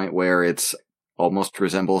 to the point where it's almost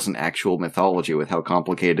resembles an actual mythology with how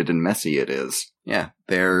complicated and messy it is. Yeah,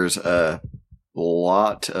 there's a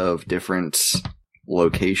lot of different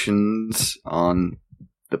locations on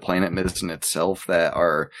the planet Mizzen itself that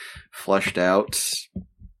are fleshed out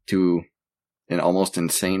to an almost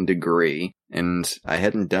insane degree, and I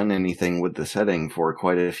hadn't done anything with the setting for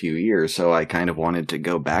quite a few years, so I kind of wanted to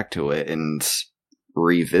go back to it and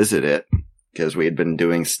revisit it, because we had been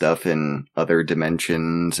doing stuff in other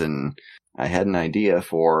dimensions, and I had an idea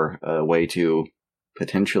for a way to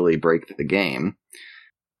potentially break the game.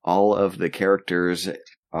 All of the characters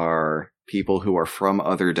are people who are from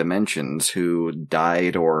other dimensions who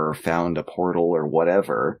died or found a portal or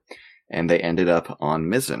whatever, and they ended up on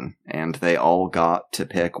Mizzen, and they all got to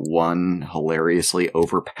pick one hilariously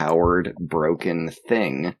overpowered, broken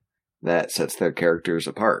thing that sets their characters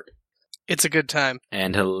apart. It's a good time.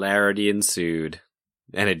 And hilarity ensued.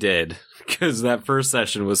 And it did, because that first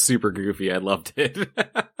session was super goofy. I loved it.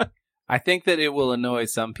 I think that it will annoy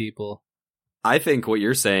some people. I think what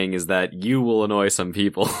you're saying is that you will annoy some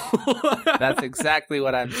people. That's exactly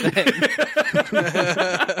what I'm saying.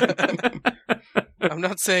 I'm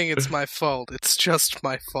not saying it's my fault. It's just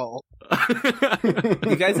my fault.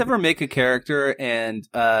 You guys ever make a character and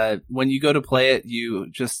when you go to play it,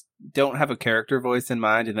 you just don't have a character voice in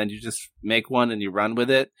mind, and then you just make one and you run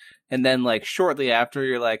with it, and then like shortly after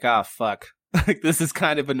you're like, oh fuck, like this is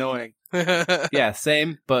kind of annoying. Yeah,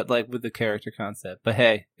 same, but like with the character concept. But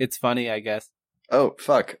hey, it's funny, I guess. Oh,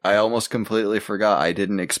 fuck. I almost completely forgot. I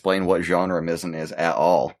didn't explain what genre Mizzen is at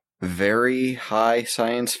all. Very high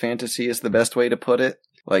science fantasy is the best way to put it.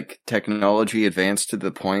 Like, technology advanced to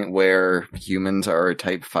the point where humans are a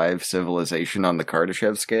Type 5 civilization on the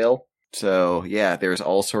Kardashev scale. So, yeah, there's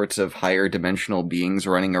all sorts of higher dimensional beings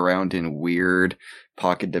running around in weird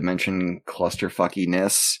pocket dimension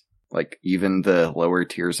clusterfuckiness. Like, even the lower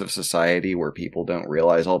tiers of society where people don't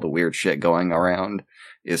realize all the weird shit going around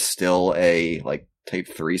is still a, like, Type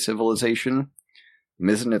 3 civilization.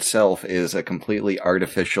 Mizzen itself is a completely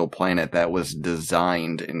artificial planet that was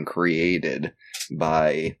designed and created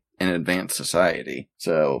by an advanced society.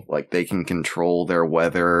 So, like, they can control their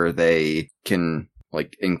weather, they can,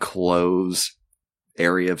 like, enclose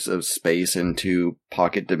areas of space into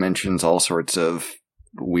pocket dimensions, all sorts of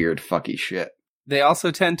weird fucky shit. They also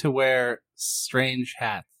tend to wear strange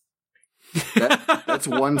hats. That's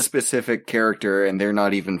one specific character, and they're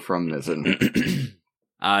not even from Mizzen.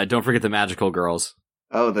 Don't forget the magical girls.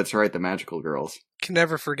 Oh, that's right, the magical girls. Can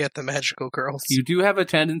never forget the magical girls. You do have a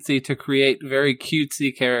tendency to create very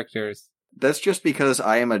cutesy characters. That's just because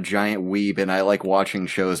I am a giant weeb and I like watching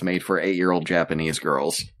shows made for 8-year-old Japanese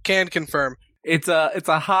girls. Can confirm. It's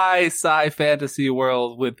a high sci fantasy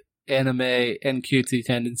world with anime and cutesy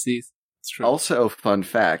tendencies. It's true. Also, fun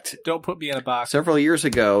fact. Don't put me in a box. Several years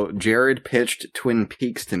ago, Jared pitched Twin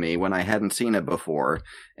Peaks to me when I hadn't seen it before,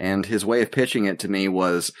 and his way of pitching it to me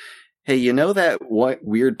was, hey, you know that what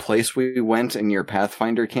weird place we went in your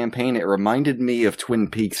Pathfinder campaign? It reminded me of Twin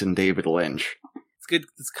Peaks and David Lynch. It's good.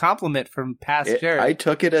 It's a compliment from past Jared. I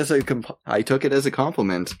took it as a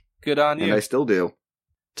compliment. Good on you. And I still do.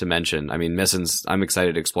 To mention, I mean, I'm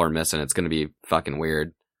excited to explore Mizzen. It's going to be fucking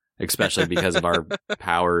weird. especially because of our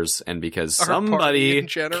powers and because Our party somebody in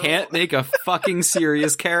general. can't make a fucking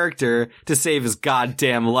serious character to save his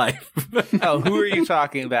goddamn life. Oh, who are you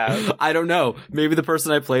talking about? I don't know. Maybe the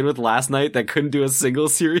person I played with last night that couldn't do a single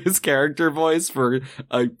serious character voice for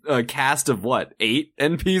a cast of 8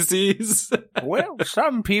 NPCs? Well,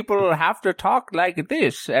 some people have to talk like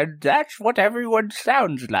this, and that's what everyone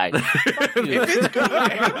sounds like. If it's good,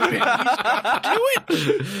 do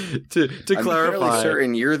it. to I'm clarify, fairly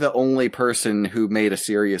certain you're the only person who made a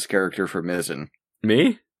serious character for Mizzen.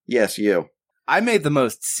 me? Yes, you. I made the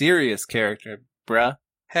most serious character, bruh.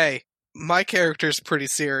 Hey, my character's pretty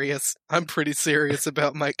serious. I'm pretty serious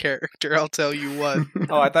about my character, I'll tell you what.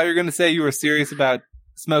 Oh, I thought you were going to say you were serious about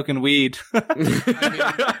smoking weed. I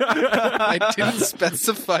didn't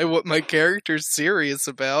specify what my character's serious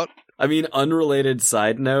about. I mean, unrelated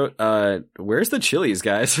side note, where's the Chili's,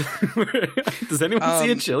 guys? Does anyone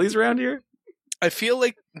see a Chili's around here? I feel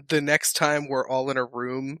like the next time we're all in a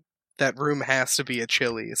room, that room has to be a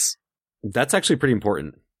Chili's. That's actually pretty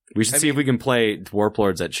important. We should see if we can play Warp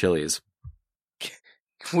Lords at Chili's.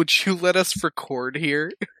 Would you let us record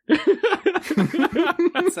here?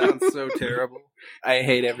 That sounds so terrible. I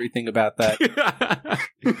hate everything about that.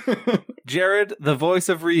 Jared, the voice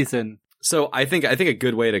of reason. So I think a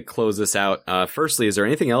good way to close this out, firstly, is there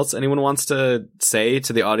anything else anyone wants to say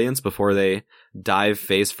to the audience before they dive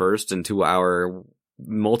face first into our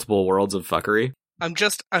multiple worlds of fuckery? I'm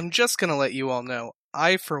just gonna let you all know,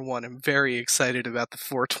 I, for one, am very excited about the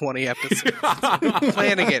 420 episode.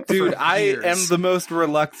 Planning it, Dude, for I years. am the most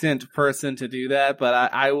reluctant person to do that, but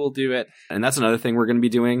I will do it. And that's another thing we're going to be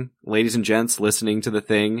doing, ladies and gents, listening to the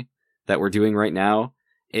thing that we're doing right now,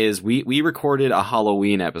 is we recorded a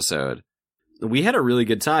Halloween episode. We had a really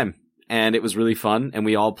good time, and it was really fun, and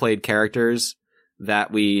we all played characters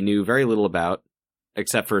that we knew very little about,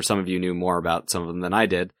 except for some of you knew more about some of them than I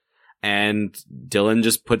did. And Dylan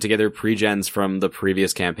just put together pre-gens from the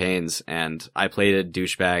previous campaigns, and I played a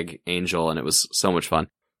douchebag angel, and it was so much fun.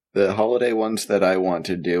 The holiday ones that I want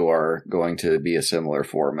to do are going to be a similar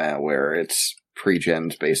format where it's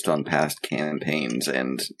pre-gens based on past campaigns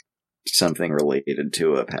and something related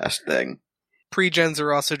to a past thing. Pre-gens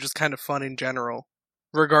are also just kind of fun in general,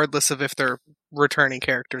 regardless of if they're returning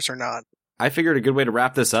characters or not. I figured a good way to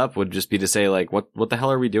wrap this up would just be to say, like, what the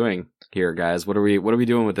hell are we doing here, guys? What are we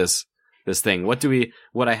doing with this thing?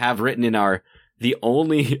 What I have written in the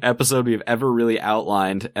only episode we've ever really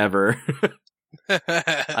outlined ever.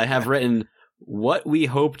 I have written what we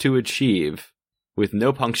hope to achieve with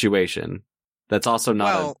no punctuation. That's also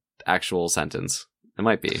not an actual sentence. It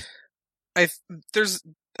might be. I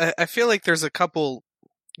feel like there's a couple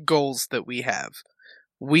goals that we have.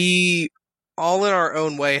 We all in our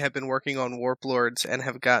own way have been working on Warp Lords and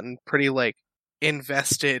have gotten pretty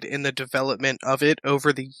invested in the development of it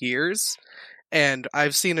over the years. And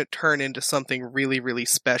I've seen it turn into something really, really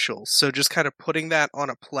special. So just kind of putting that on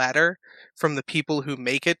a platter from the people who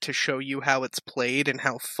make it to show you how it's played and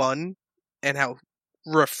how fun and how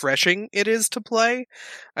refreshing it is to play.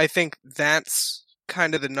 I think that's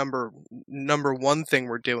kind of the number one thing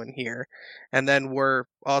we're doing here. And then we're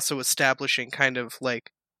also establishing kind of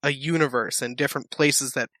a universe and different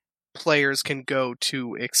places that players can go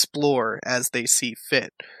to explore as they see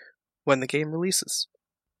fit when the game releases.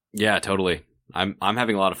 Yeah, totally. I'm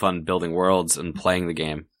having a lot of fun building worlds and playing the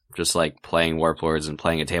game. Just like playing Warp Lords and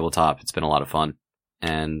playing a tabletop. It's been a lot of fun.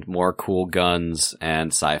 And more cool guns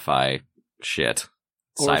and sci-fi shit.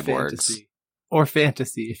 Or Cyborgs. Or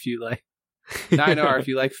fantasy, if you like. 9R, if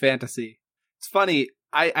you like fantasy. It's funny,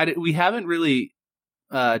 we haven't really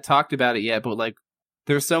talked about it yet, but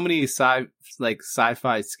there's so many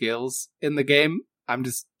sci-fi skills in the game.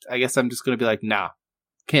 I guess I'm just gonna be like, nah,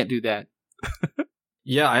 can't do that.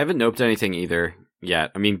 Yeah, I haven't noped anything either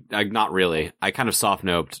yet. I mean, not really. I kind of soft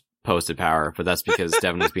noped Posted Power, but that's because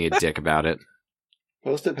Devin was being a dick about it.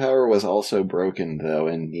 Posted Power was also broken, though,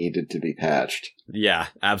 and needed to be patched. Yeah,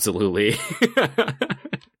 absolutely.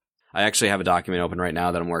 I actually have a document open right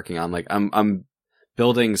now that I'm working on. I'm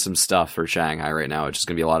building some stuff for Shanghai right now, which is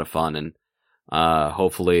going to be a lot of fun, and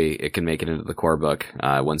hopefully it can make it into the core book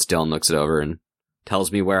once Dylan looks it over and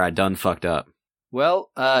tells me where I done fucked up.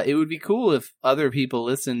 Well, it would be cool if other people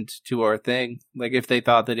listened to our thing. If they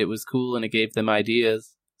thought that it was cool and it gave them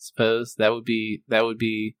ideas, I suppose that would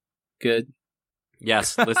be good.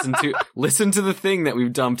 Yes, listen to the thing that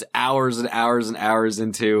we've dumped hours and hours and hours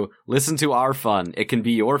into. Listen to our fun. It can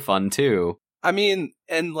be your fun too. I mean,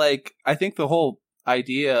 and I think the whole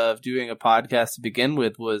idea of doing a podcast to begin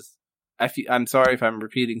with was, I'm sorry if I'm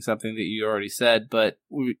repeating something that you already said, but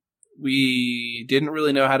we didn't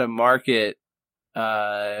really know how to market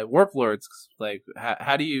Warp Lords. Like,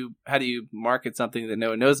 how do you market something that no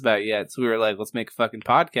one knows about yet? So we were like, let's make a fucking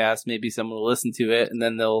podcast. Maybe someone will listen to it, and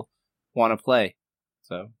then they'll want to play.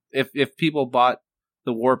 So if people bought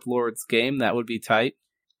the Warp Lords game, that would be tight.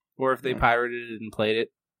 Or if they pirated it and played it,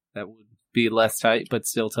 that would be less tight, but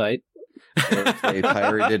still tight. Or if they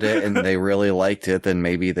pirated it and they really liked it, then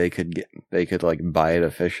maybe they could like buy it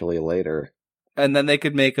officially later. And then they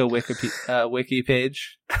could make a wiki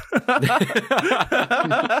page.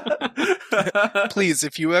 Please,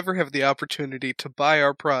 if you ever have the opportunity to buy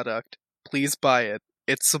our product, please buy it.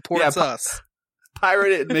 It supports us.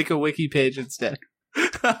 Pirate it and make a wiki page instead.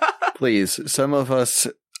 Please, some of us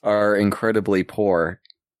are incredibly poor.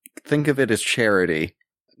 Think of it as charity.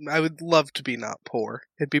 I would love to be not poor.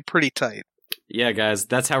 It'd be pretty tight. Yeah, guys,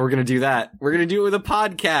 that's how we're going to do that. We're going to do it with a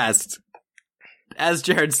podcast. As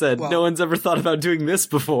Jared said, no one's ever thought about doing this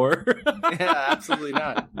before. Yeah, absolutely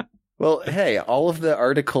not. Well, hey, all of the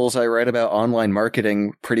articles I read about online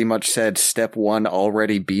marketing pretty much said step 1,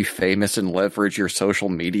 already be famous and leverage your social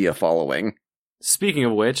media following. Speaking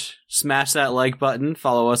of which, smash that like button,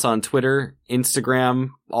 follow us on Twitter, Instagram,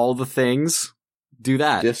 all the things. Do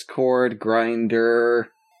that. Discord, Grindr,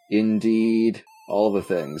 Indeed, all the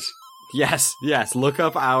things. Yes, look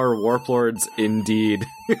up our Warp Lords Indeed.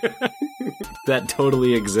 That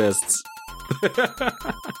totally exists.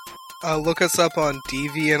 Look us up on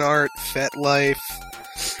DeviantArt, FetLife.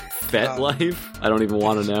 FetLife? I don't even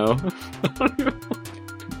want to know.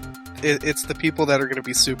 It's the people that are going to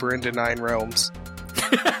be super into 9 Realms.